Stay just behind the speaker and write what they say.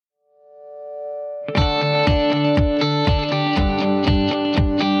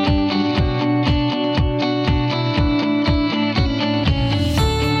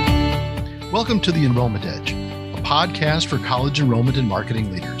Welcome to the Enrollment Edge, a podcast for college enrollment and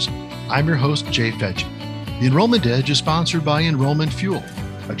marketing leaders. I'm your host, Jay Fedge. The Enrollment Edge is sponsored by Enrollment Fuel,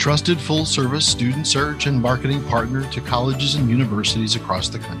 a trusted full-service student search and marketing partner to colleges and universities across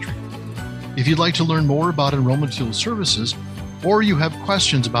the country. If you'd like to learn more about Enrollment Fuel services, or you have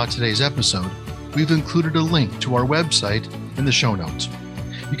questions about today's episode, we've included a link to our website in the show notes.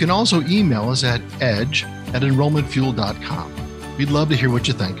 You can also email us at edge@enrollmentfuel.com. We'd love to hear what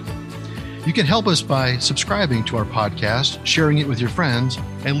you think. You can help us by subscribing to our podcast, sharing it with your friends,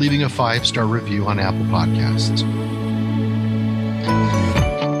 and leaving a 5-star review on Apple Podcasts.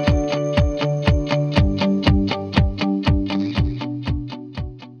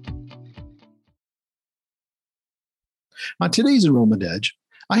 On today's Enrollment Edge,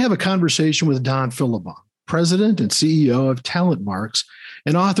 I have a conversation with Don Philibon, President and CEO of TalentMarks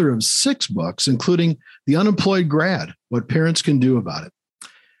and author of 6 books, including The Unemployed Grad, What Parents Can Do About It.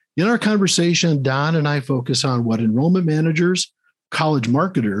 In our conversation, Don and I focus on what enrollment managers, college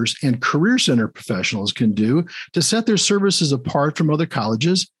marketers, and career center professionals can do to set their services apart from other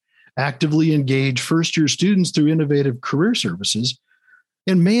colleges, actively engage first-year students through innovative career services,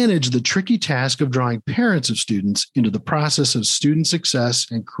 and manage the tricky task of drawing parents of students into the process of student success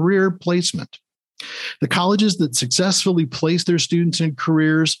and career placement. The colleges that successfully place their students in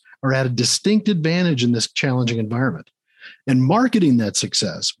careers are at a distinct advantage in this challenging environment, and marketing that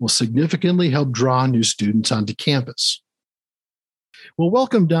success will significantly help draw new students onto campus. Well,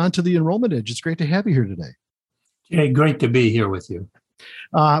 welcome, Don, to the Enrollment Edge. It's great to have you here today. Hey, great to be here with you.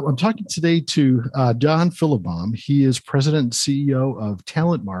 I'm talking today to Don Philibon. He is president and CEO of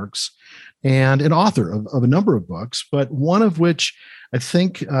TalentMarks and an author of a number of books, but one of which I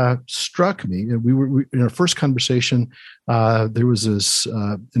think struck me. And we were in our first conversation, there was this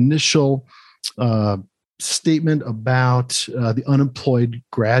initial statement about the unemployed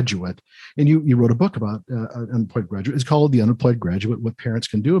graduate. And you wrote a book about an unemployed graduate. It's called The Unemployed Graduate, What Parents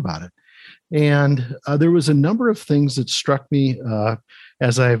Can Do About It. And there was a number of things that struck me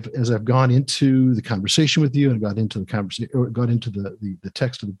as I've gone into the conversation with you and got into the conversation, or got into the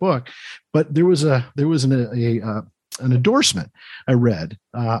text of the book. But there was an endorsement I read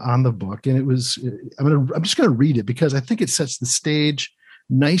on the book, and it was I'm just going to read it because I think it sets the stage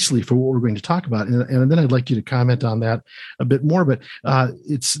nicely for what we're going to talk about, and then I'd like you to comment on that a bit more. But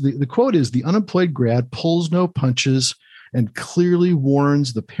it's the quote is, "The unemployed grad pulls no punches and clearly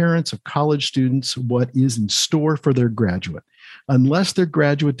warns the parents of college students what is in store for their graduate. Unless their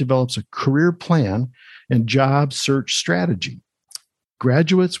graduate develops a career plan and job search strategy,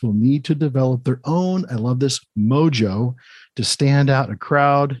 graduates will need to develop their own," I love this, "mojo to stand out in a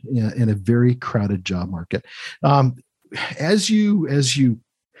crowd in a very crowded job market." As you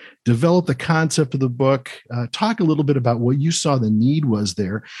develop the concept of the book, talk a little bit about what you saw the need was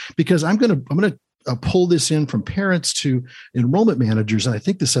there, because I'm going to pull this in from parents to enrollment managers, and I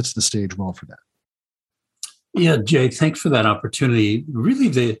think this sets the stage well for that. Yeah, Jay, thanks for that opportunity. Really,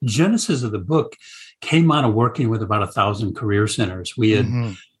 the genesis of the book came out of working with about 1,000 career centers. We had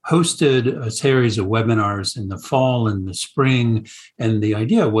hosted a series of webinars in the fall and the spring, and the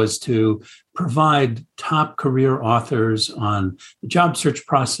idea was to provide top career authors on the job search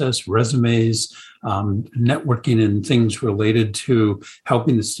process, resumes, networking, and things related to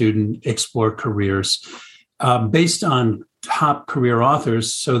helping the student explore careers based on top career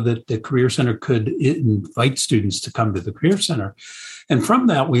authors, so that the Career Center could invite students to come to the Career Center. And from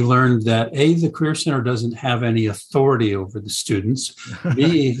that, we learned that A, the Career Center doesn't have any authority over the students.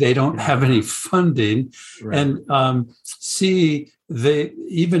 B, they don't have any funding. Right. And C,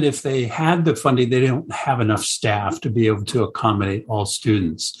 even if they had the funding, they don't have enough staff to be able to accommodate all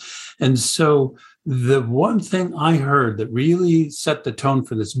students. And so the one thing I heard that really set the tone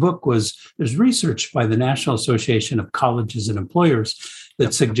for this book was there's research by the National Association of Colleges and Employers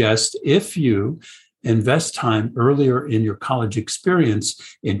that suggests if you invest time earlier in your college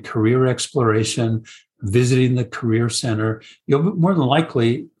experience in career exploration, visiting the Career Center, you'll more than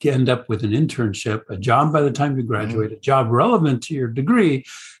likely end up with an internship, a job by the time you graduate, a job relevant to your degree,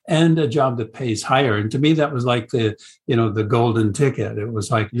 and a job that pays higher. And to me, that was like the golden ticket. It was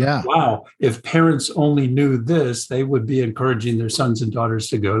like, wow, if parents only knew this, they would be encouraging their sons and daughters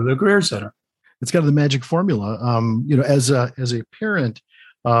to go to the Career Center. It's kind of the magic formula. As a parent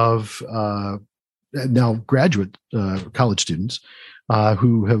of now graduate college students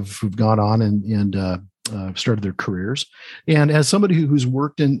who've gone on and started their careers. And as somebody who's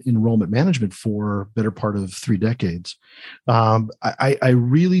worked in enrollment management for better part of 3 decades, I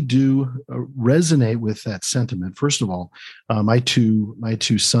really do resonate with that sentiment. First of all, my two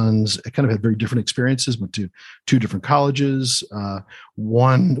sons kind of had very different experiences, went to 2 different colleges.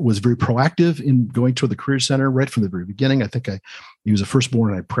 One was very proactive in going to the Career Center right from the very beginning. I think he was a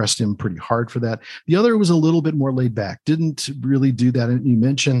firstborn, and I pressed him pretty hard for that. The other was a little bit more laid back, didn't really do that. And you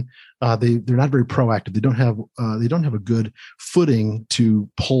mentioned they're not very proactive. They don't have a good footing to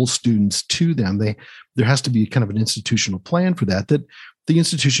pull students to them. There has to be kind of an institutional plan for that the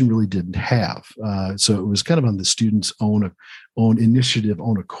institution really didn't have. So it was kind of on the student's own initiative,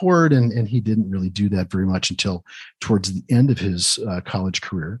 own accord, and he didn't really do that very much until towards the end of his college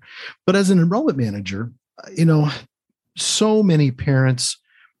career. But as an enrollment manager, so many parents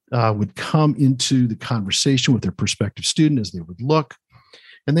would come into the conversation with their prospective student as they would look,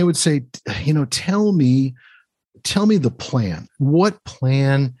 and they would say, tell me the plan. What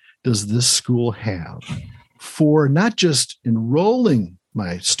plan does this school have for not just enrolling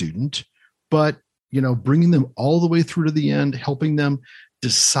my student, but bringing them all the way through to the end, helping them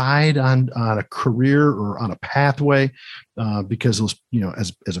decide on a career or on a pathway, because those,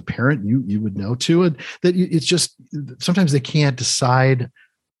 as a parent, you would know too, that it's just sometimes they can't decide,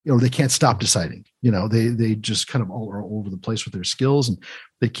 or they can't stop deciding. They just kind of all are all over the place with their skills, and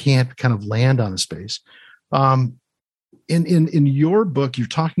they can't kind of land on a space. In your book, you're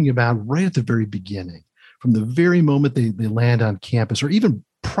talking about right at the very beginning, from the very moment they land on campus, or even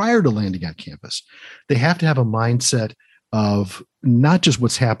prior to landing on campus, they have to have a mindset of not just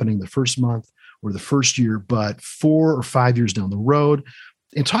what's happening the first month or the first year, but 4 or 5 years down the road,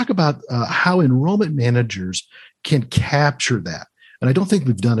 and talk about how enrollment managers can capture that. And I don't think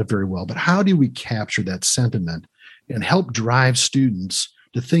we've done it very well, but how do we capture that sentiment and help drive students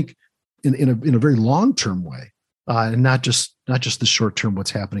to think in a very long-term way, and not just the short-term, what's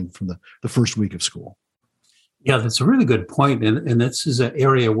happening from the first week of school? Yeah, that's a really good point. And this is an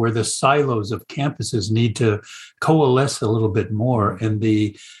area where the silos of campuses need to coalesce a little bit more. And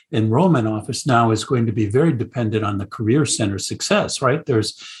the enrollment office now is going to be very dependent on the Career Center success, right?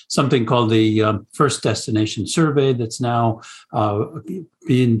 There's something called the First Destination Survey that's now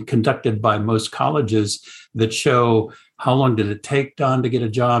being conducted by most colleges that show how long did it take Don to get a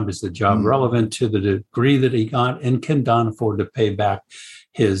job? Is the job relevant to the degree that he got? And can Don afford to pay back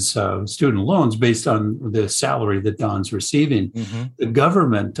his student loans based on the salary that Don's receiving? Mm-hmm. The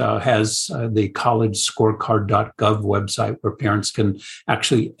government has the collegescorecard.gov website where parents can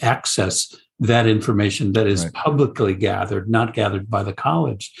actually access that information that is publicly gathered, not gathered by the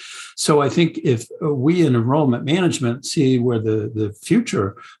college. So I think if we in enrollment management see where the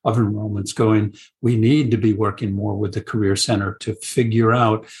future of enrollment's going, we need to be working more with the Career Center to figure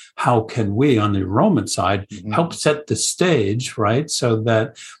out how can we, on the enrollment side, help set the stage, right? So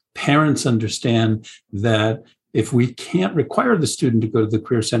that parents understand that if we can't require the student to go to the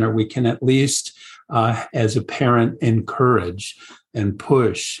Career Center, we can at least, as a parent, encourage and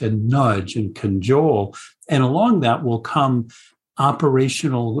push and nudge and cajole. And along that will come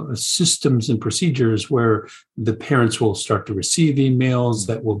operational systems and procedures where the parents will start to receive emails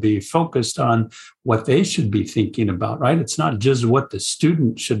that will be focused on what they should be thinking about, right? It's not just what the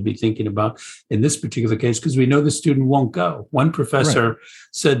student should be thinking about in this particular case, because we know the student won't go. One professor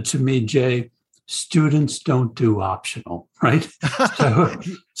said to me, Jay, students don't do optional, right? That's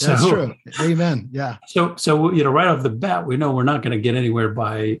true. Amen. Yeah. So right off the bat, we know we're not going to get anywhere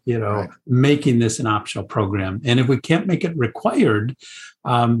by making this an optional program. And if we can't make it required,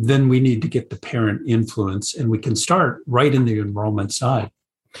 then we need to get the parent influence, and we can start right in the enrollment side.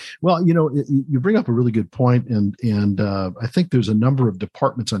 Well, you bring up a really good point, and I think there's a number of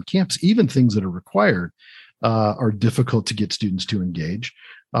departments on campus, even things that are required, are difficult to get students to engage.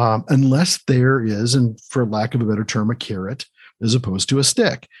 Unless there is, and for lack of a better term, a carrot as opposed to a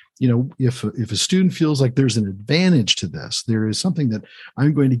stick. If a student feels like there's an advantage to this, there is something that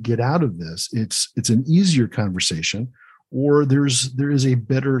I'm going to get out of this, it's an easier conversation, or there is a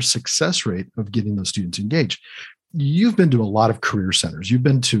better success rate of getting those students engaged. You've been to a lot of career centers. You've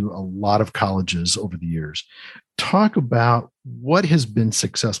been to a lot of colleges over the years. Talk about what has been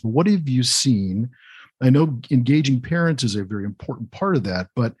successful. What have you seen? I know engaging parents is a very important part of that,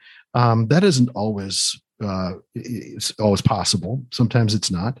 but that isn't always it's always possible. Sometimes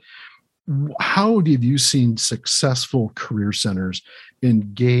it's not. How have you seen successful career centers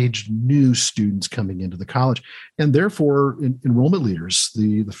engage new students coming into the college, and therefore enrollment leaders?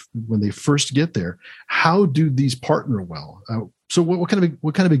 When they first get there, how do these partner well? So, what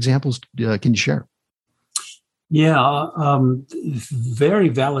kind of examples can you share? Very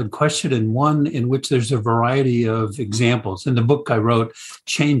valid question, and one in which there's a variety of examples. In the book I wrote,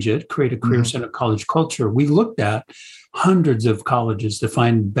 Change It, Create a Career-Centered College Culture, we looked at hundreds of colleges to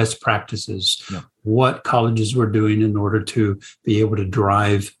find best practices, what colleges were doing in order to be able to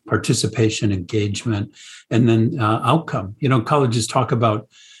drive participation, engagement, and then outcome. Colleges talk about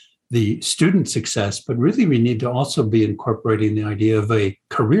the student success, but really we need to also be incorporating the idea of a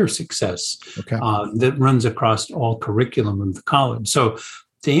career success that runs across all curriculum of the college. So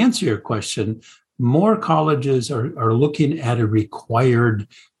to answer your question, more colleges are looking at a required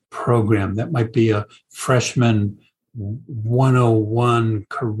program that might be a freshman 101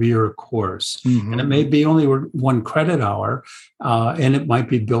 career course. And it may be only 1 credit hour, and it might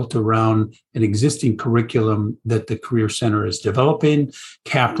be built around an existing curriculum that the Career Center is developing.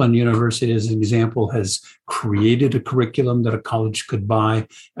 Kaplan University, as an example, has created a curriculum that a college could buy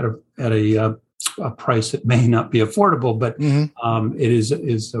at a price that may not be affordable, but it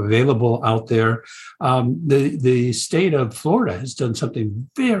is available out there. The state of Florida has done something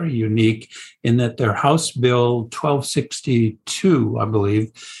very unique in that their House Bill 1262, I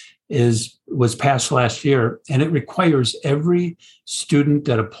believe, was passed last year, and it requires every student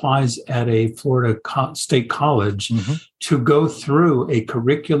that applies at a Florida state college to go through a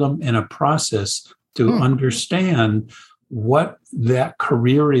curriculum and a process to understand what that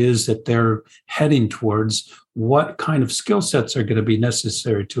career is that they're heading towards, what kind of skill sets are going to be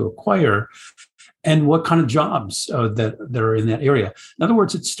necessary to acquire, and what kind of jobs that are in that area. In other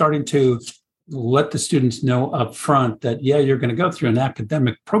words, it's starting to let the students know up front that, you're going to go through an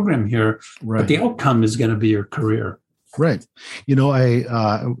academic program here, but the outcome is going to be your career. Right.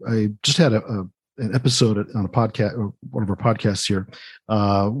 I just had an episode on a podcast, or one of our podcasts here,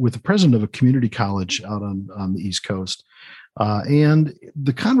 with the president of a community college out on the East Coast. And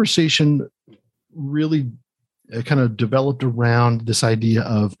the conversation really kind of developed around this idea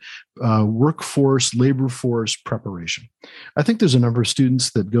of labor force preparation. I think there's a number of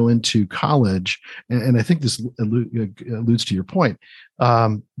students that go into college, and I think this alludes to your point,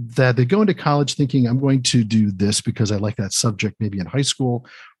 that they go into college thinking, I'm going to do this because I like that subject maybe in high school,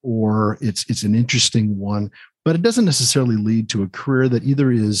 or it's an interesting one, but it doesn't necessarily lead to a career that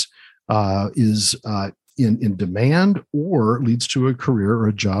either is in demand or leads to a career or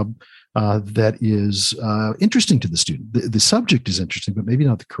a job that is interesting to the student. The subject is interesting, but maybe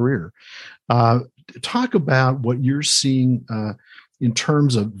not the career. Talk about what you're seeing in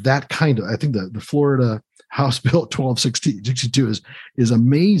terms of that kind of, I think the Florida House Bill 1262 is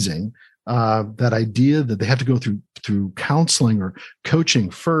amazing. That idea that they have to go through counseling or coaching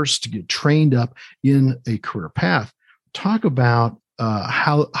first to get trained up in a career path. Talk about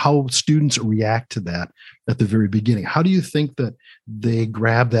how students react to that at the very beginning. How do you think that they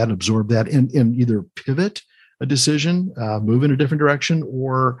grab that, absorb that, and either pivot a decision, move in a different direction,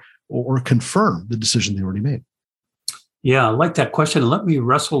 or confirm the decision they already made? Yeah, I like that question. Let me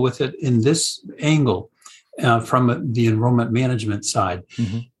wrestle with it in this angle from the enrollment management side.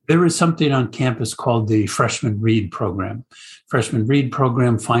 There is something on campus called the Freshman Read Program. Freshman Read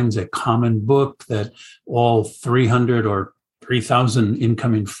Program finds a common book that all 300 or 3,000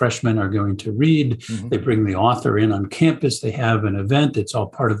 incoming freshmen are going to read. They bring the author in on campus. They have an event. It's all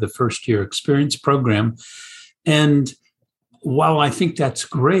part of the first year experience program. And while I think that's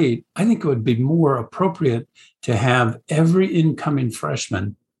great, I think it would be more appropriate to have every incoming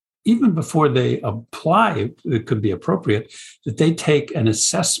freshman, even before they apply, it could be appropriate that they take an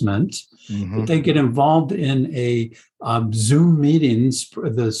assessment, that they get involved in a Zoom meetings for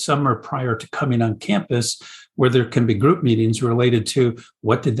the summer prior to coming on campus, where there can be group meetings related to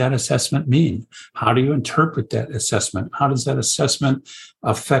what did that assessment mean? How do you interpret that assessment? How does that assessment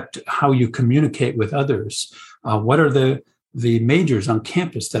affect how you communicate with others? What are the majors on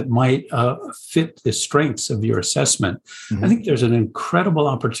campus that might fit the strengths of your assessment? I think there's an incredible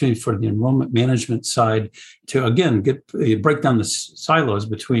opportunity for the enrollment management side to, again, break down the silos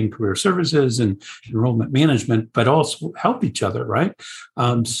between career services and enrollment management, but also help each other, right?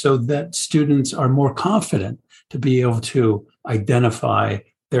 So that students are more confident to be able to identify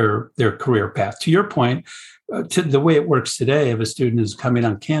their career path. To your point, to the way it works today, if a student is coming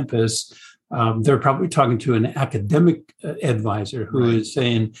on campus, they're probably talking to an academic advisor who is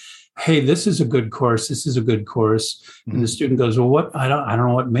saying, hey, this is a good course. This is a good course. And the student goes, well, what? I don't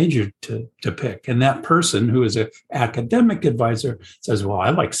know what major to pick. And that person who is an academic advisor says, well,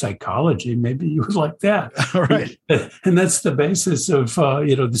 I like psychology. Maybe you would like that. All right. And that's the basis of,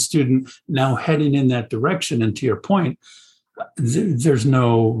 the student now heading in that direction. And to your point, there's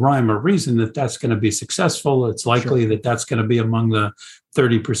no rhyme or reason that that's going to be successful. It's likely that that's going to be among the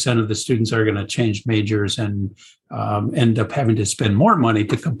 30% of the students that are going to change majors and end up having to spend more money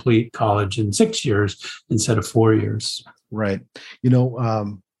to complete college in 6 years instead of 4 years. Right.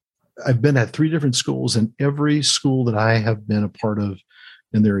 I've been at 3 different schools, and every school that I have been a part of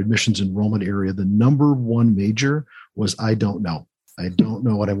in their admissions enrollment area, the number one major was, I don't know. I don't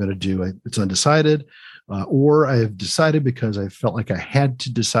know what I'm going to do. It's undecided, or I have decided because I felt like I had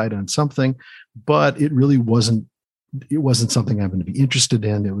to decide on something, but it really wasn't. It wasn't something I'm going to be interested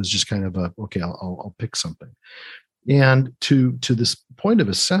in. It was just kind of okay, I'll pick something. And to this point of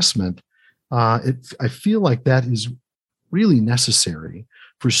assessment, I feel like that is really necessary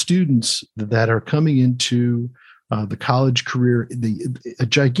for students that are coming into the college career, a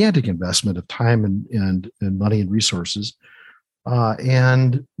gigantic investment of time and money and resources,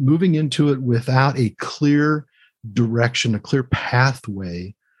 and moving into it without a clear direction, a clear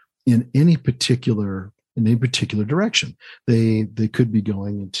pathway in any particular direction. They could be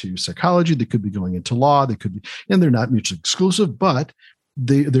going into psychology, they could be going into law, they could be, and they're not mutually exclusive, but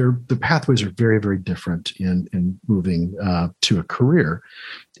the pathways are very, very different in moving to a career.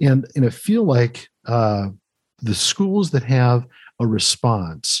 And I feel like the schools that have a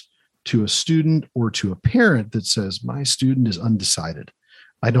response to a student or to a parent that says, my student is undecided,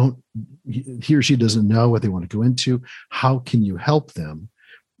 he or she doesn't know what they want to go into, how can you help them?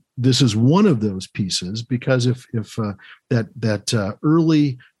 This is one of those pieces, because if that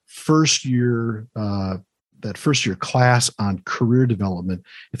early first year class on career development,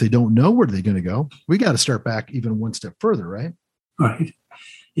 if they don't know where they're going to go, we got to start back even one step further, right? Right.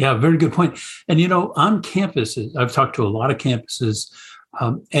 Yeah, very good point. And, on campuses, I've talked to a lot of campuses,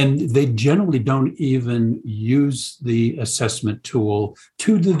 and they generally don't even use the assessment tool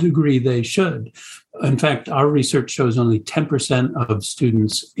to the degree they should. In fact, our research shows only 10% of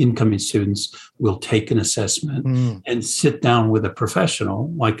incoming students, will take an assessment and sit down with a professional,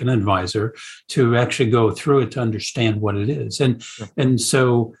 like an advisor, to actually go through it to understand what it is. And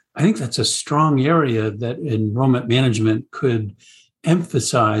so I think that's a strong area that enrollment management could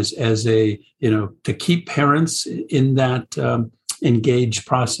emphasize as to keep parents in that engaged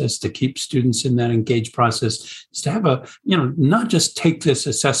process, to keep students in that engaged process, is to have not just take this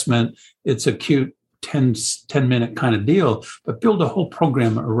assessment, it's a cute 10-minute kind of deal, but build a whole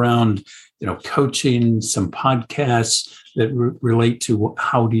program around, coaching, some podcasts that relate to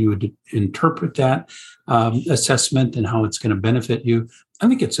how do you interpret that assessment and how it's going to benefit you. I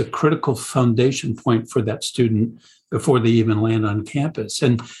think it's a critical foundation point for that student before they even land on campus.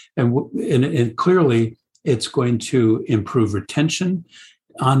 And clearly, it's going to improve retention,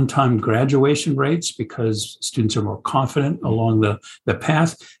 on-time graduation rates, because students are more confident along the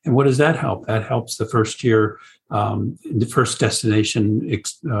path. And what does that help? That helps the first year, the first destination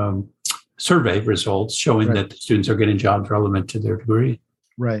survey results showing that the students are getting jobs relevant to their degree.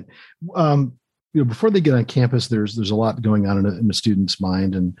 Right. Before they get on campus, there's a lot going on in a student's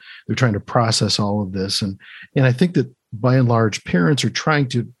mind, and they're trying to process all of this. And I think that by and large, parents are trying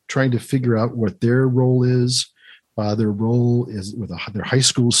to figure out what their role is. Their role is their high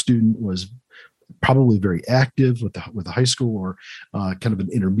school student was probably very active with the high school, or kind of an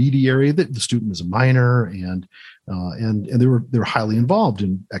intermediary. That the student was a minor, and they were highly involved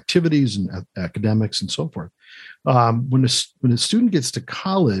in activities and academics and so forth. When a student gets to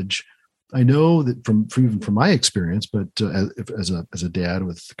college, I know that from my experience, but as a dad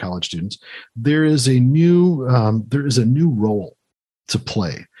with college students, there is a new role to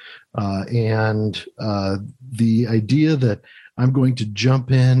play, and the idea that I'm going to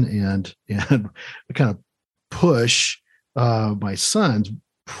jump in and kind of push my sons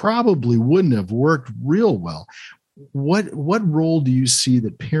probably wouldn't have worked real well. What role do you see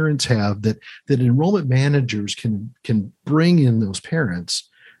that parents have that enrollment managers can bring in those parents?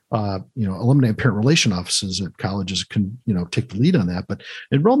 Alumni and parent relation offices at colleges can, take the lead on that, but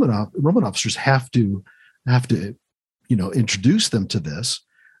enrollment officers have to, introduce them to this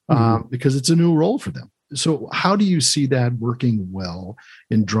because it's a new role for them. So how do you see that working well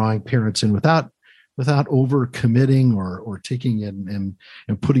in drawing parents in without over committing or taking it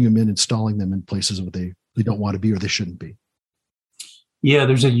and putting them in, installing them in places where they don't want to be or they shouldn't be? Yeah,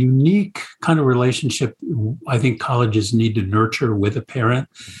 there's a unique kind of relationship I think colleges need to nurture with a parent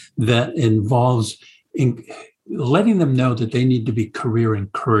that involves letting them know that they need to be career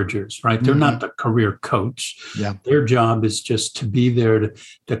encouragers, right? They're not the career coach. Yeah. Their job is just to be there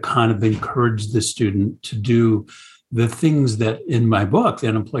to kind of encourage the student to do the things that in my book, The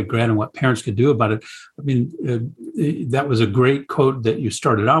Unemployed Grad and What Parents Could Do About It, I mean, that was a great quote that you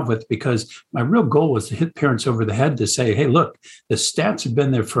started off with, because my real goal was to hit parents over the head to say, hey, look, the stats have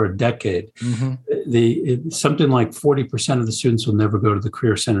been there for a decade. Something like 40% of the students will never go to the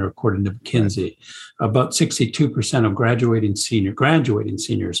Career Center, according to McKinsey. Right. About 62% of graduating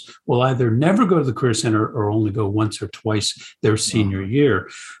seniors will either never go to the Career Center or only go once or twice their senior year.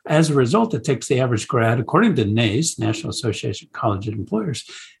 As a result, it takes the average grad, according to NAES, National Association of College Employers,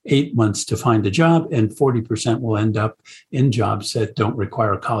 8 months to find a job, and 40% will end up in jobs that don't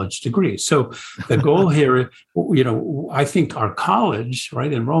require a college degree. So the goal here, I think our college,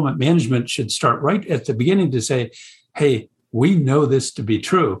 right, enrollment management should start right at the beginning to say, hey, we know this to be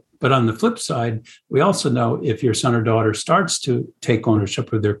true. But on the flip side, we also know if your son or daughter starts to take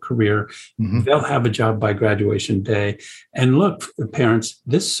ownership of their career, they'll have a job by graduation day. And look, parents,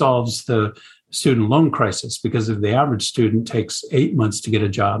 this solves the student loan crisis, because if the average student takes 8 months to get a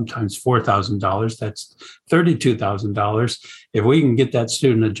job times $4,000, that's $32,000. If we can get that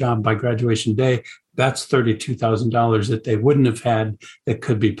student a job by graduation day, that's $32,000 that they wouldn't have had that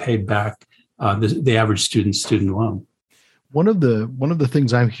could be paid back the average student's student loan. One of the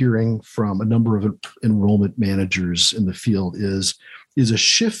things I'm hearing from a number of enrollment managers in the field is a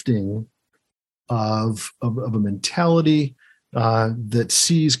shifting of a mentality that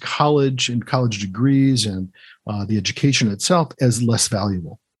sees college and college degrees and the education itself as less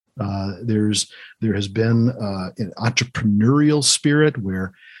valuable. There has been an entrepreneurial spirit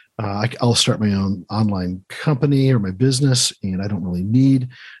where I'll start my own online company or my business, and I don't really need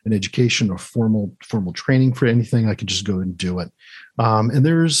an education or formal training for anything. I can just go and do it.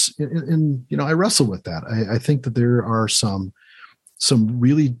 And I wrestle with that. I think that there are some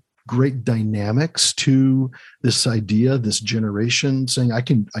really great dynamics to this idea, this generation saying, I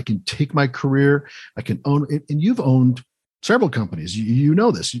can take my career, I can own it. And you've owned several companies. You know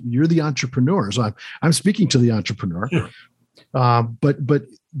this. You're the entrepreneur. So I'm speaking to the entrepreneur. Yeah. But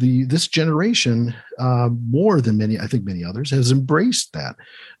this generation, more than many others, has embraced that.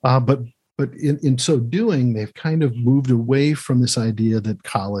 But in so doing, they've kind of moved away from this idea that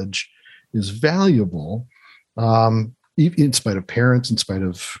college is valuable, in spite of parents, in spite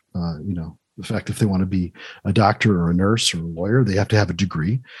of the fact if they want to be a doctor or a nurse or a lawyer, they have to have a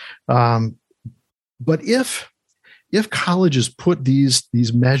degree. But if colleges put these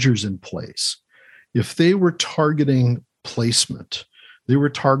measures in place, if they were targeting placement, they were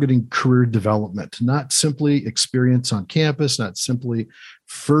targeting career development, not simply experience on campus, not simply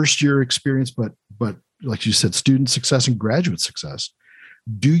first year experience, but like you said, student success and graduate success.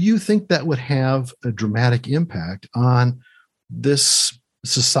 Do you think that would have a dramatic impact on this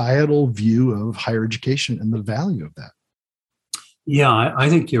societal view of higher education and the value of that? Yeah, I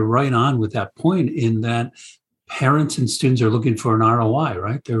think you're right on with that point, in that parents and students are looking for an ROI,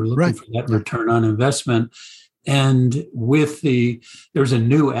 right? They're looking for that return on investment. And there's a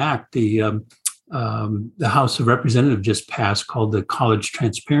new act, the House of Representatives just passed, called the College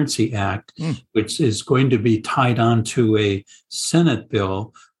Transparency Act, which is going to be tied on to a Senate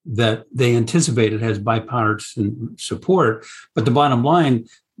bill that they anticipated has bipartisan support. But the bottom line,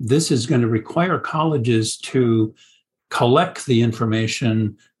 this is going to require colleges to collect the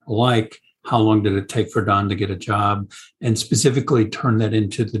information, like how long did it take for Don to get a job, and specifically turn that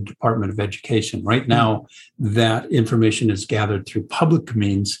into the Department of Education. Right now, that information is gathered through public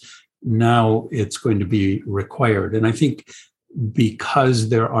means. Now it's going to be required. And I think because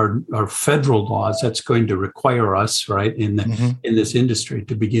there are federal laws, that's going to require us, right, in this industry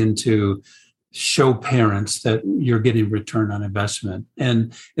to begin to show parents that you're getting return on investment.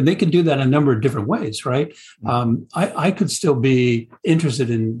 And they can do that in a number of different ways, right? I could still be interested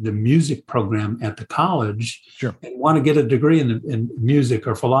in the music program at the college, sure, and want to get a degree in music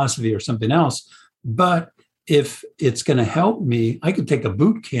or philosophy or something else. But if it's going to help me, I could take a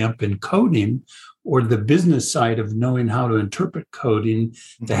boot camp in coding or the business side of knowing how to interpret coding,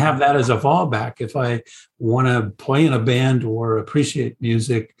 to have that as a fallback. If I want to play in a band or appreciate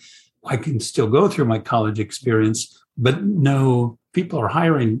music, I can still go through my college experience, but no, people are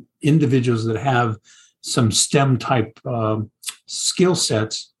hiring individuals that have some STEM type skill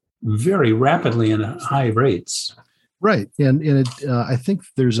sets very rapidly and at high rates. Right. And I think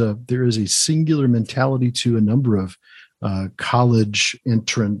there is a singular mentality to a number of college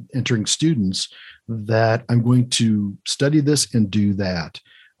entering students that I'm going to study this and do that.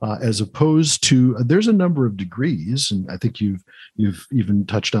 As opposed to, there's a number of degrees, and I think you've even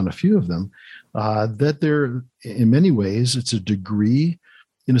touched on a few of them, that they're, in many ways, it's a degree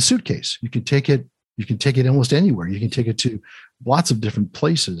in a suitcase. You can take it almost anywhere. You can take it to lots of different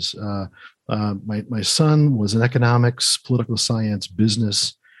places. My son was an economics, political science,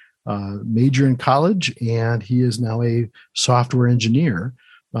 business major in college, and he is now a software engineer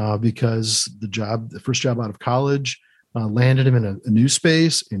because the first job out of college landed him in a new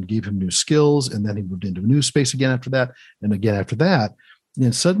space and gave him new skills. And then he moved into a new space again after that, and again after that.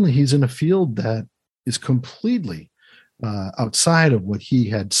 And suddenly he's in a field that is completely outside of what he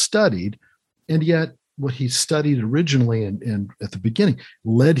had studied. And yet what he studied originally and at the beginning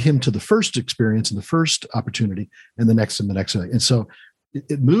led him to the first experience and the first opportunity and the next and the next. And so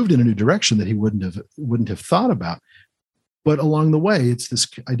it moved in a new direction that he wouldn't have thought about. But along the way, it's this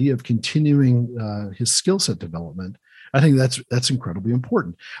idea of continuing his skill set development. I think that's incredibly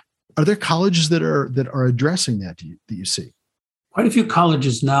important. Are there colleges that are addressing that you see? Quite a few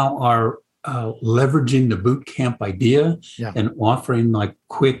colleges now are leveraging the boot camp idea and offering like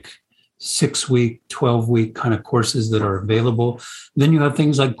quick 6-week, 12-week kind of courses that are available. Then you have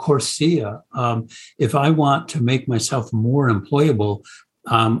things like Coursera. If I want to make myself more employable,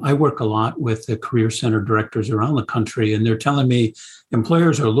 I work a lot with the career center directors around the country, and they're telling me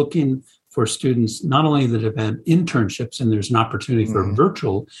employers are looking for students not only that have had internships, and there's an opportunity for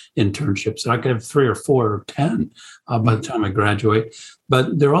virtual internships. I could have 3 or 4 or 10 by the time I graduate,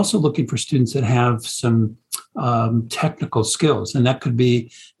 but they're also looking for students that have some technical skills. And that could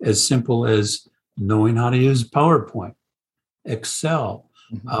be as simple as knowing how to use PowerPoint, Excel,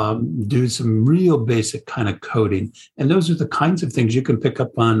 do some real basic kind of coding. And those are the kinds of things you can pick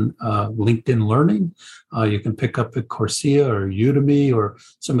up on LinkedIn Learning. You can pick up at Coursera or Udemy or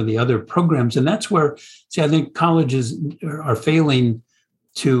some of the other programs. And that's where, I think colleges are failing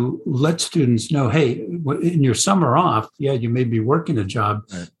to let students know, hey, in your summer off, you may be working a job,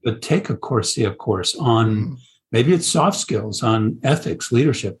 but take a Coursera course on maybe it's soft skills, on ethics,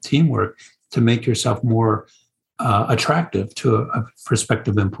 leadership, teamwork, to make yourself more attractive to a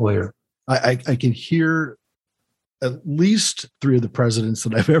prospective employer. I can hear at least 3 of the presidents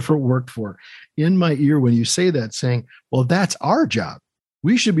that I've ever worked for in my ear when you say that, saying, well, that's our job.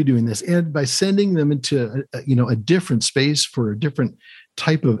 We should be doing this. And by sending them into a different space for a different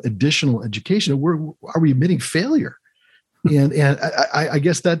type of additional education, are we admitting failure? And I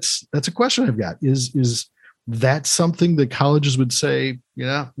guess that's a question I've got. Is that something that colleges would say, you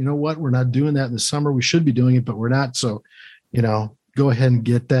know what, we're not doing that in the summer. We should be doing it, but we're not. So, go ahead and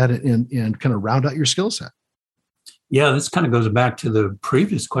get that and kind of round out your skill set. Yeah, this kind of goes back to the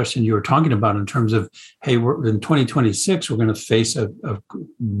previous question you were talking about in terms of, hey, we're in 2026, we're going to face a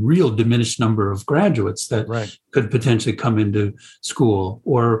real diminished number of graduates that could potentially come into school,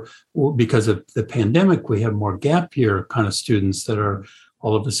 or because of the pandemic, we have more gap year kind of students that are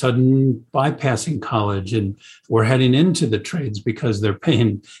all of a sudden bypassing college, and we're heading into the trades because they're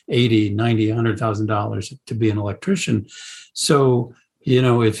paying $80,000, $90,000, $100,000 to be an electrician. So,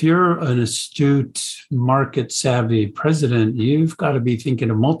 if you're an astute, market savvy president, you've got to be thinking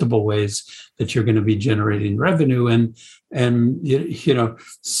of multiple ways that you're going to be generating revenue. And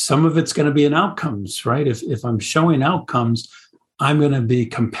some of it's going to be in outcomes, right? If I'm showing outcomes, I'm going to be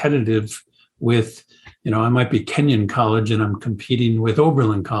competitive with, I might be Kenyon College and I'm competing with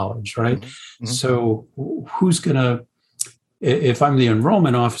Oberlin College, right? So who's going to, if I'm the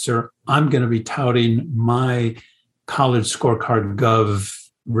enrollment officer, I'm going to be touting my College Scorecard Gov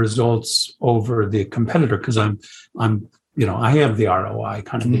results over the competitor because I have the ROI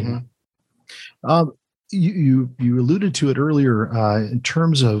kind of thing. You alluded to it earlier in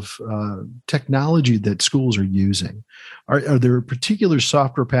terms of technology that schools are using. Are there particular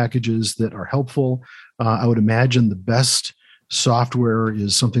software packages that are helpful? I would imagine the best software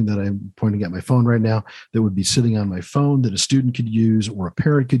is something that I'm pointing at my phone right now that would be sitting on my phone that a student could use or a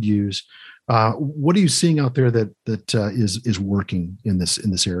parent could use. What are you seeing out there that is working in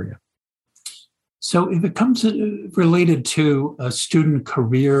this area? So if it comes related to a student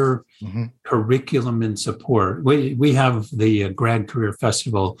career curriculum and support, we have the Grad Career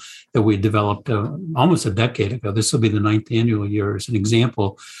Festival that we developed almost a decade ago. This will be the 9th annual year as an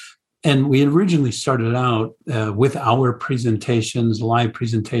example. And we originally started out with our presentations, live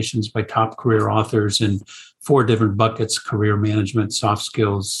presentations by top career authors in 4 different buckets: career management, soft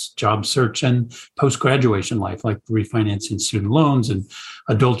skills, job search, and post-graduation life, like refinancing student loans and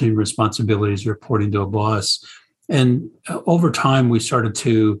adulting responsibilities, reporting to a boss. And over time, we started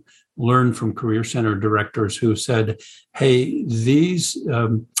to learn from Career Center directors who said, hey, these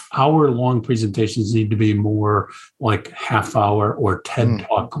hour-long presentations need to be more like half-hour or TED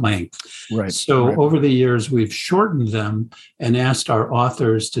Talk length. Right. So over the years, we've shortened them and asked our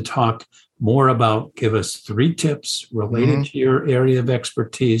authors to talk more about give us 3 tips related to your area of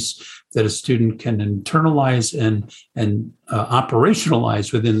expertise that a student can internalize and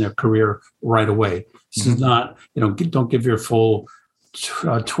operationalize within their career right away. This is not, don't give your full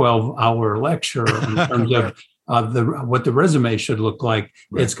 12-hour lecture in terms of what the resume should look like.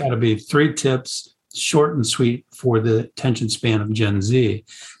 Right. It's got to be 3 tips, short and sweet for the attention span of Gen Z.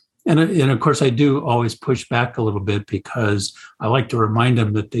 And of course, I do always push back a little bit because I like to remind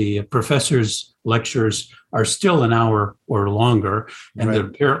them that the professor's lectures are still an hour or longer, and that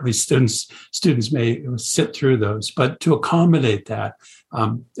apparently students may sit through those. But to accommodate that,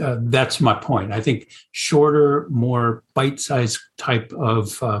 that's my point. I think shorter, more bite-sized type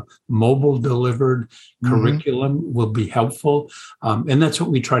of mobile delivered curriculum will be helpful. And that's what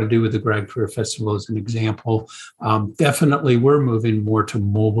we try to do with the Grad Career Festival as an example. Definitely, we're moving more to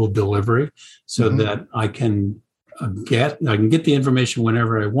mobile delivery so that I can get the information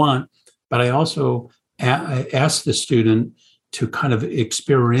whenever I want, but I also ask the student to kind of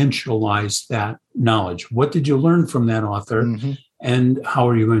experientialize that knowledge. What did you learn from that author? And how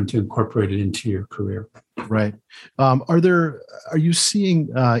are you going to incorporate it into your career? Right. Are you seeing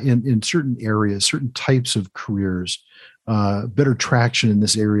in certain areas, certain types of careers, better traction in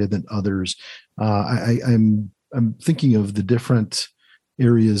this area than others? I'm thinking of the different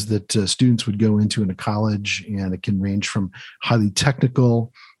areas that students would go into in a college, and it can range from highly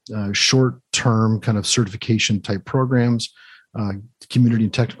technical, short-term kind of certification type programs, community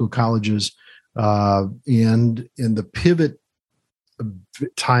and technical colleges, and the pivot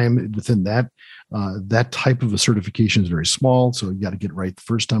time within that type of a certification is very small, so you got to get it right the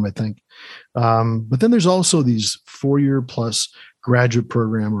first time, I think. But then there's also these 4-year plus graduate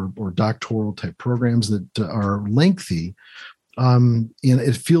program or doctoral type programs that are lengthy, and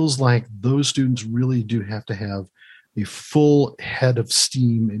it feels like those students really do have to have a full head of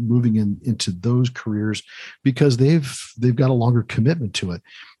steam in moving into those careers because they've got a longer commitment to it.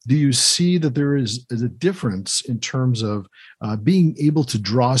 Do you see that there is a difference in terms of being able to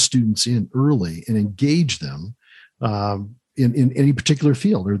draw students in early and engage them in any particular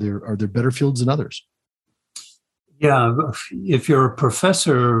field? Are there better fields than others? Yeah, if you're a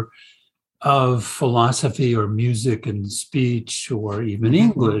professor of philosophy or music and speech or even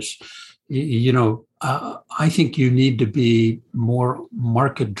English, I think you need to be more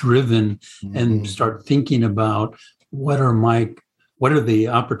market driven and start thinking about what are the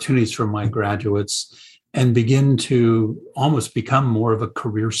opportunities for my graduates, and begin to almost become more of a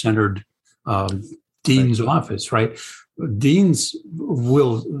career-centered dean's office, right? Deans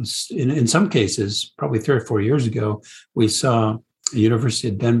will, in some cases, probably 3 or 4 years ago, we saw University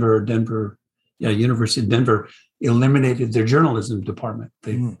of Denver eliminated their journalism department.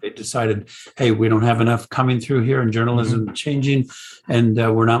 They decided, hey, we don't have enough coming through here, and journalism changing, and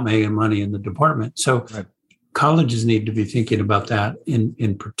we're not making money in the department. So colleges need to be thinking about that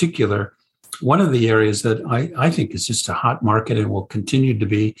in particular. One of the areas that I think is just a hot market and will continue to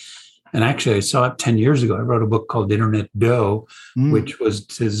be, and actually I saw it 10 years ago. I wrote a book called Internet Dough, which was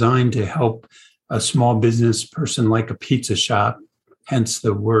designed to help a small business person like a pizza shop, hence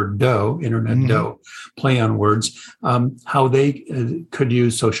the word dough, Internet Dough, play on words, how they could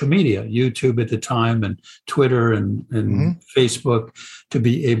use social media, YouTube at the time, and Twitter and Facebook, to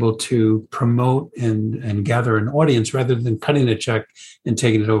be able to promote and gather an audience rather than cutting a check and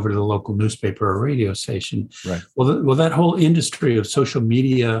taking it over to the local newspaper or radio station. Right. Well, that whole industry of social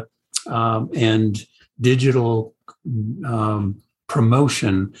media and digital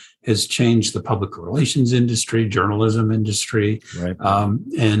promotion has changed the public relations industry, journalism industry,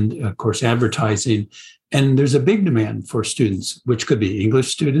 and of course advertising. And there's a big demand for students, which could be English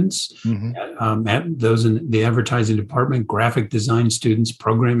students, those in the advertising department, graphic design students,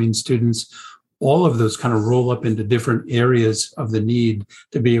 programming students. All of those kind of roll up into different areas of the need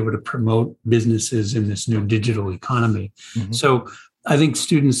to be able to promote businesses in this new digital economy. So I think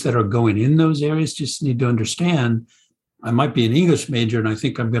students that are going in those areas just need to understand, I might be an English major and I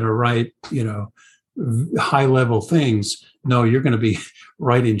think I'm going to write, high level things. No, you're going to be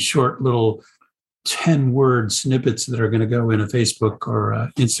writing short little 10-word snippets that are going to go in a Facebook or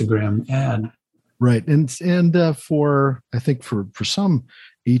a Instagram ad. Right. And for some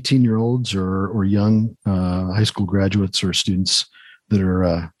 18-year-olds or young high school graduates or students that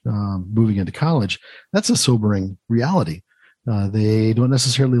are moving into college, that's a sobering reality. They don't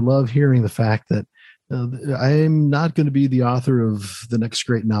necessarily love hearing the fact that I'm not going to be the author of the next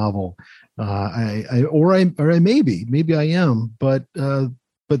great novel. I may be, maybe I am, but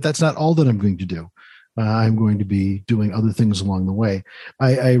that's not all that I'm going to do. I'm going to be doing other things along the way.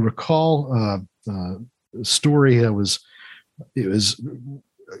 I recall a story that was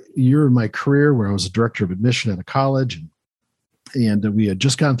year in my career where I was a director of admission at a college, and we had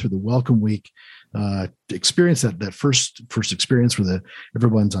just gone through the welcome week experience, that first experience where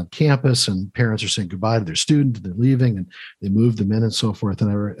everyone's on campus and parents are saying goodbye to their student, they're leaving, and they move them in and so forth.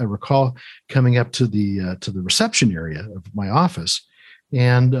 And I recall coming up to the reception area of my office,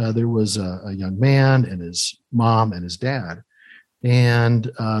 and there was a young man and his mom and his dad. And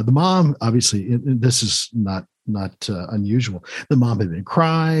the mom, obviously, this is not unusual. The mom had been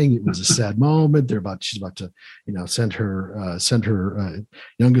crying. It was a sad moment. She's about to, send her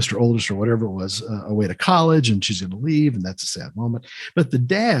youngest or oldest or whatever it was away to college, and she's going to leave, and that's a sad moment. But the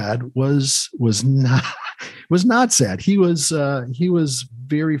dad was not sad. He was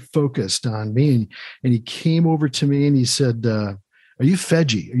very focused on me, and he came over to me and he said, "Are you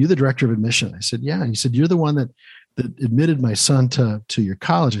Fedji? Are you the director of admission?" I said, "Yeah." And he said, "You're the one that admitted my son to your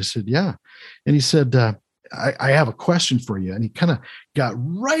college." I said, "Yeah." And he said, I have a question for you. And he kind of got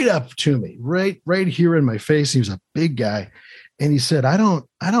right up to me, right here in my face. He was a big guy. And he said, I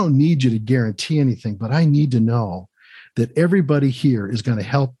don't need you to guarantee anything, but I need to know that everybody here is going to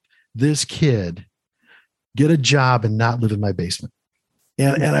help this kid get a job and not live in my basement.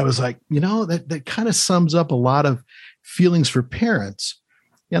 And I was like, that kind of sums up a lot of feelings for parents.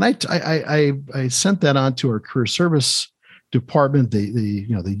 And I sent that on to our career service department. They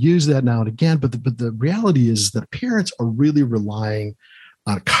use that now and again, but the reality is that parents are really relying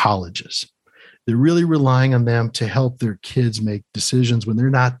on colleges. They're really relying on them to help their kids make decisions when they're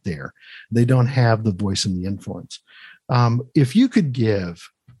not there. They don't have the voice and the influence. If you could give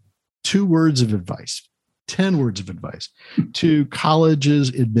 2 words of advice, 10 words of advice to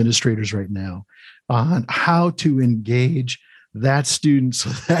colleges administrators right now on how to engage that student so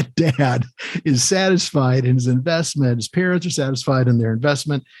that dad is satisfied in his investment, his parents are satisfied in their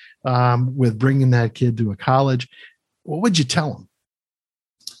investment with bringing that kid to a college, what would you tell them?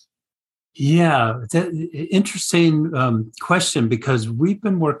 Yeah, interesting question, because we've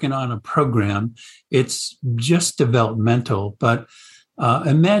been working on a program. It's just developmental, but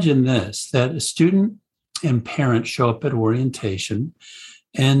imagine this, that a student and parent show up at orientation,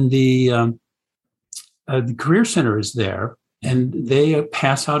 and the Career Center is there, and they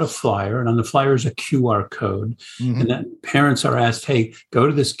pass out a flyer, and on the flyer is a QR code. Mm-hmm. And then parents are asked, hey, go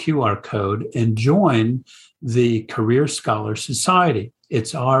to this QR code and join the Career Scholar Society.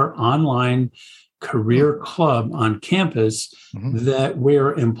 It's our online career club on campus, mm-hmm. that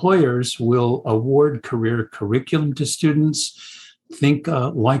where employers will award career curriculum to students. Think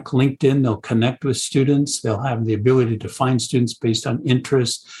like LinkedIn, they'll connect with students. They'll have the ability to find students based on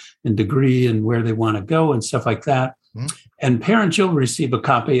interest and degree and where they want to go and stuff like that. Mm-hmm. And parents, you'll receive a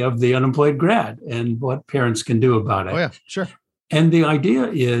copy of The Unemployed Grad and what parents can do about it. Oh, yeah, sure. And the idea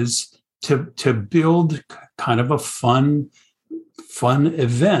is to build kind of a fun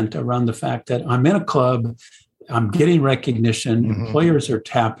event around the fact that I'm in a club, I'm getting recognition, mm-hmm. employers are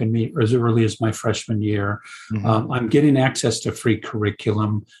tapping me as early as my freshman year. Mm-hmm. I'm getting access to free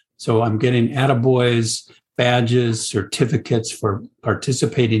curriculum. So I'm getting attaboys, badges, certificates for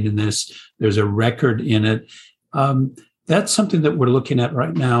participating in this. There's a record in it. That's something that we're looking at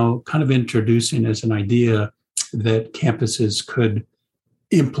right now, kind of introducing as an idea that campuses could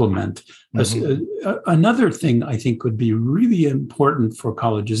implement. Mm-hmm. Another thing I think would be really important for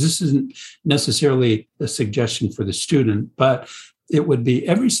colleges, this isn't necessarily a suggestion for the student, but it would be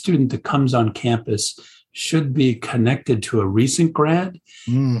every student that comes on campus should be connected to a recent grad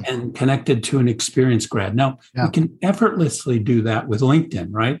and connected to an experienced grad. Now, we can effortlessly do that with LinkedIn,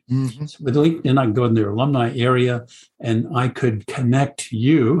 right? Mm-hmm. So with LinkedIn, I can go in their alumni area and I could connect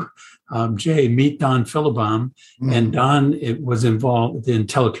you, Jay, meet Don Philibom. Mm-hmm. And Don was involved in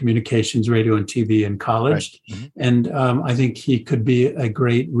telecommunications, radio and TV in college. Right. Mm-hmm. And I think he could be a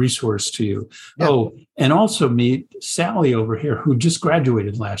great resource to you. Yeah. Oh, and also meet Sally over here, who just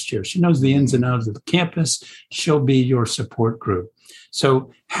graduated last year. She knows the ins and outs of the campus. She'll be your support group.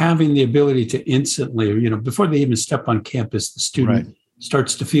 So having the ability to instantly, before they even step on campus, the student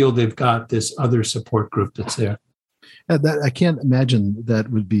starts to feel they've got this other support group that's there. I can't imagine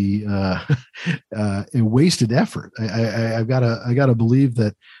that would be a wasted effort. I've got to believe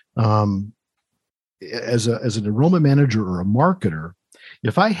that as an enrollment manager or a marketer,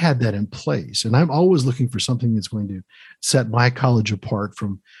 if I had that in place, and I'm always looking for something that's going to set my college apart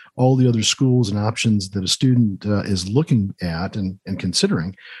from all the other schools and options that a student is looking at and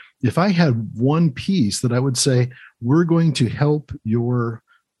considering, if I had one piece that I would say, we're going to help your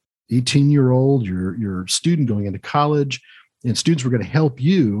 18-year-old, your student going into college, and students, we're going to help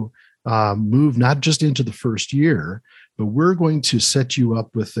you move not just into the first year, but we're going to set you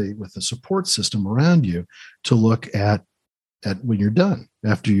up with a support system around you to look at at when you're done,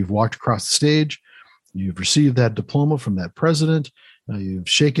 after you've walked across the stage, you've received that diploma from that president, you've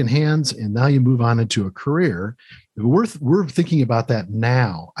shaken hands, and now you move on into a career. We're thinking about that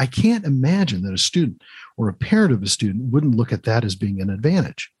now. I can't imagine that a student or a parent of a student wouldn't look at that as being an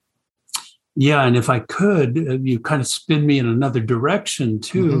advantage. Yeah, and if I could, you kind of spin me in another direction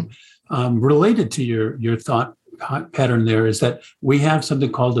too, related to your thought pattern there, is that we have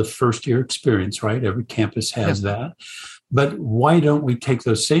something called a first year experience, right? Every campus has that. But why don't we take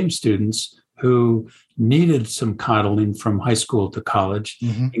those same students who needed some coddling from high school to college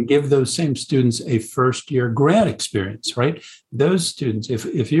and give those same students a first year grad experience, right? Those students,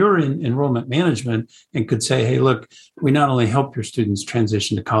 if you're in enrollment management and could say, hey, look, we not only help your students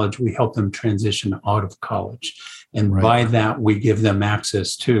transition to college, we help them transition out of college. And by that, we give them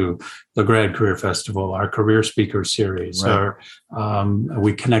access to the Grad Career Festival, our career speaker series, or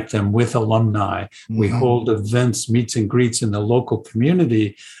we connect them with alumni. We hold events, meets and greets in the local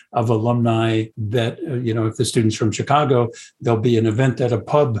community of alumni that, if the student's from Chicago, there'll be an event at a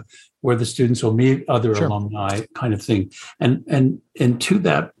pub where the students will meet other alumni, kind of thing. And to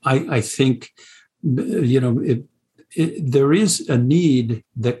that, I think, there is a need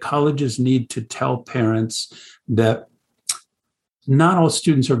that colleges need to tell parents that not all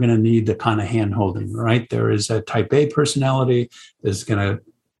students are going to need the kind of hand-holding, right? There is a type A personality that's going to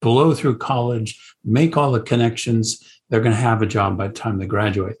blow through college, make all the connections. They're going to have a job by the time they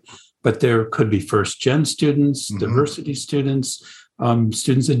graduate. But there could be first-gen students, diversity students,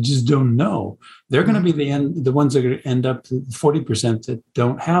 students that just don't know. They're going to be the ones that are going to end up 40% that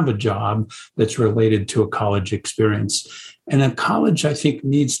don't have a job that's related to a college experience. And a college, I think,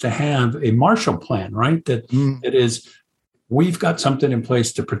 needs to have a Marshall Plan, right? That is, we've got something in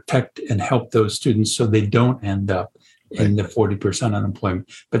place to protect and help those students so they don't end up in the 40%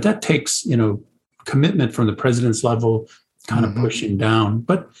 unemployment. But that takes, commitment from the president's level, kind of pushing down.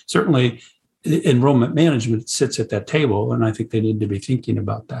 But certainly, enrollment management sits at that table, and I think they need to be thinking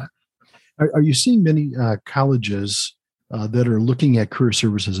about that. Are you seeing many colleges that are looking at career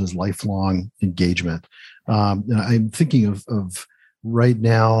services as lifelong engagement? I'm thinking of right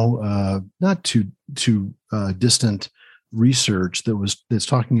now, not too distant research that's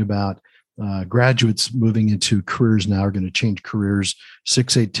talking about graduates moving into careers now are going to change careers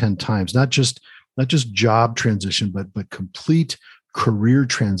 6, 8, 10 times. Not just job transition, but complete career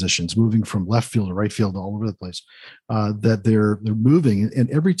transitions, moving from left field to right field all over the place, that they're moving. And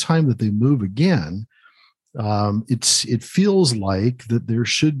every time that they move again, it feels like that there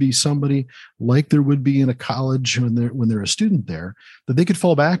should be somebody like there would be in a college when they're a student there, that they could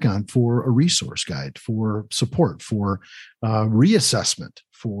fall back on for a resource guide, for support, for reassessment,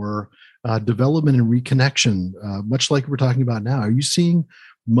 for development and reconnection, much like we're talking about now. Are you seeing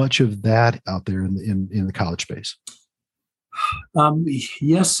much of that out there in the college space?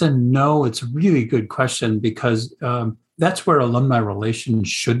 Yes and no. It's a really good question, because that's where alumni relations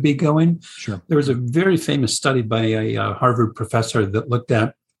should be going. Sure. There was a very famous study by a Harvard professor that looked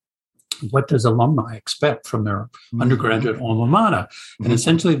at what does alumni expect from their undergraduate alma mater. And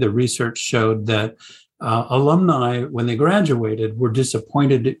essentially the research showed that alumni, when they graduated, were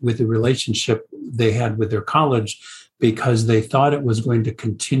disappointed with the relationship they had with their college, because they thought it was going to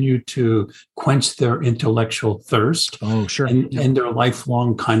continue to quench their intellectual thirst and their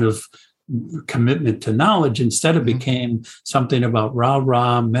lifelong kind of commitment to knowledge. Instead, it became something about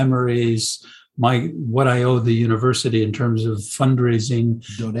rah-rah memories, what I owe the university in terms of fundraising.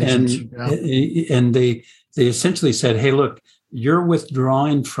 Donations. And they essentially said, hey, look, you're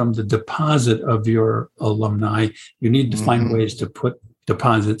withdrawing from the deposit of your alumni. You need to find ways to put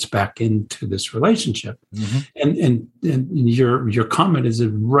deposits back into this relationship. And your comment is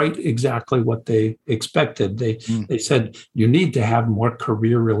right exactly what they expected. They said you need to have more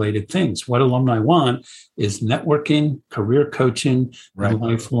career related things. What alumni want is networking, career coaching, and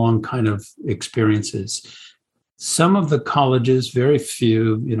lifelong kind of experiences. Some of the colleges, very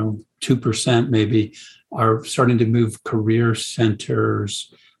few, 2% maybe, are starting to move career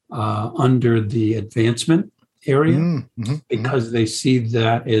centers under the advancement area because they see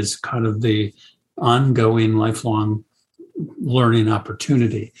that as kind of the ongoing lifelong learning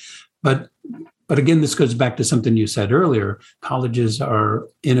opportunity. But again, this goes back to something you said earlier. Colleges are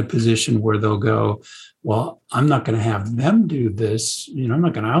in a position where they'll go, well, I'm not going to have them do this. I'm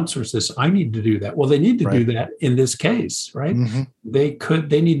not going to outsource this. I need to do that. Well, they need to do that in this case, right?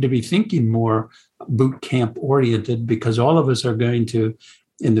 They need to be thinking more boot camp oriented, because all of us are going to,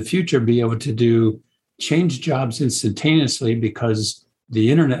 in the future, be able to change jobs instantaneously, because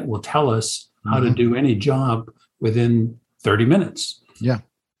the internet will tell us how to do any job within 30 minutes. Yeah.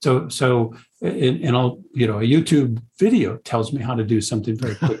 And I'll, a YouTube video tells me how to do something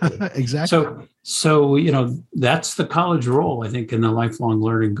very quickly. Exactly. So, that's the college role, I think, in the lifelong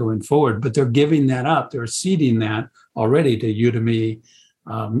learning going forward. But they're giving that up. They're ceding that already to Udemy,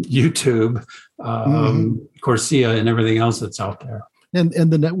 YouTube, Coursera, and everything else that's out there. And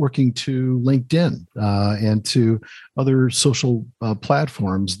the networking to LinkedIn and to other social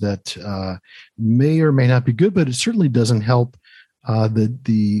platforms that may or may not be good, but it certainly doesn't help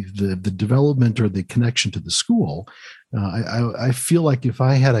the development or the connection to the school. I feel like if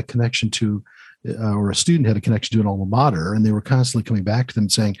I had a connection to, or a student had a connection to an alma mater, and they were constantly coming back to them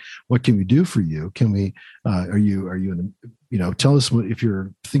saying, "What can we do for you? Can we? Are you in tell us if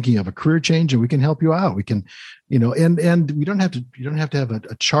you're thinking of a career change, and we can help you out. We can, and we don't have to. You don't have to have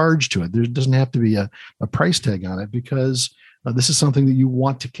a charge to it. There doesn't have to be a price tag on it, because this is something that you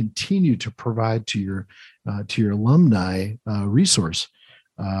want to continue to provide to your alumni resource,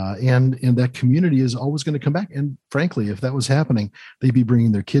 and that community is always going to come back. And frankly, if that was happening, they'd be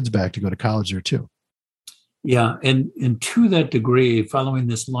bringing their kids back to go to college there too. Yeah, and to that degree, following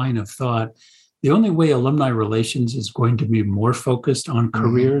this line of thought, the only way alumni relations is going to be more focused on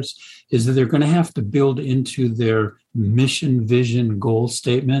careers is that they're going to have to build into their mission, vision, goal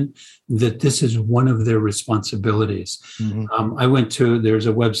statement that this is one of their responsibilities. There's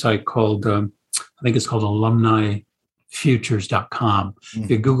a website called, I think it's called alumnifutures.com. If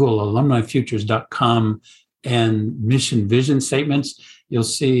you Google alumnifutures.com and mission vision statements, you'll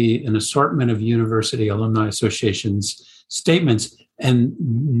see an assortment of university alumni associations statements,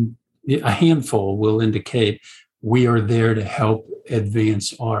 and a handful will indicate we are there to help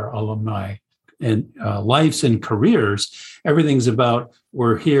advance our alumni and lives and careers. Everything's about,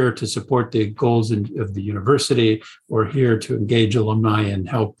 we're here to support the goals of the university. We're here to engage alumni and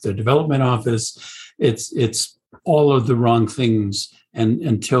help the development office. It's all of the wrong things. And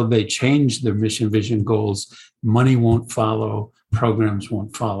until they change their mission, vision, goals, money won't follow, programs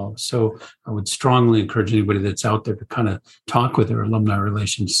won't follow. So I would strongly encourage anybody that's out there to kind of talk with their alumni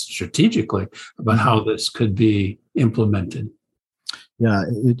relations strategically about how this could be implemented. Yeah,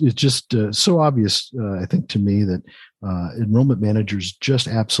 it's just so obvious, I think, to me that enrollment managers just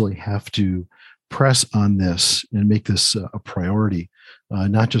absolutely have to press on this and make this a priority,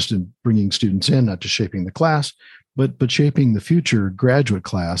 not just in bringing students in, not just shaping the class, but shaping the future graduate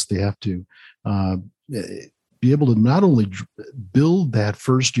class. They have to be able to not only build that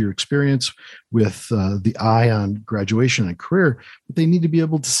first year experience with the eye on graduation and career, but they need to be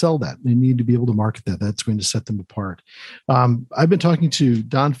able to sell that. They need to be able to market that. That's going to set them apart. I've been talking to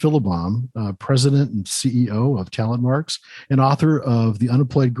Don Philobaum, President and CEO of TalentMarks and author of The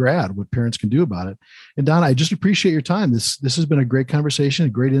Unemployed Grad, What Parents Can Do About It. And Don, I just appreciate your time. This has been a great conversation,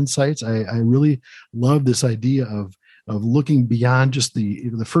 great insights. I really love this idea of looking beyond just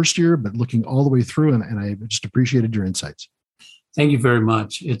the first year, but looking all the way through. And I just appreciated your insights. Thank you very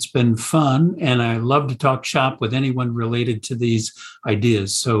much. It's been fun, and I love to talk shop with anyone related to these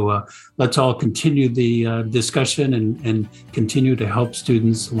ideas. So let's all continue the discussion and continue to help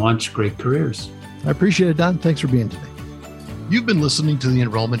students launch great careers. I appreciate it, Don. Thanks for being today. You've been listening to the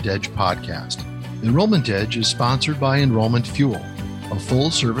Enrollment Edge podcast. Enrollment Edge is sponsored by Enrollment Fuel, a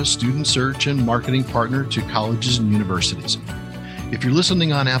full-service student search and marketing partner to colleges and universities. If you're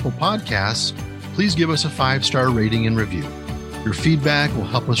listening on Apple Podcasts, please give us a 5-star rating and review. Your feedback will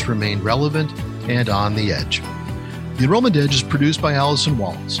help us remain relevant and on the edge. The Enrollment Edge is produced by Allison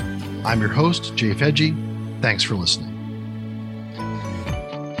Wallace. I'm your host, Jay Fedge. Thanks for listening.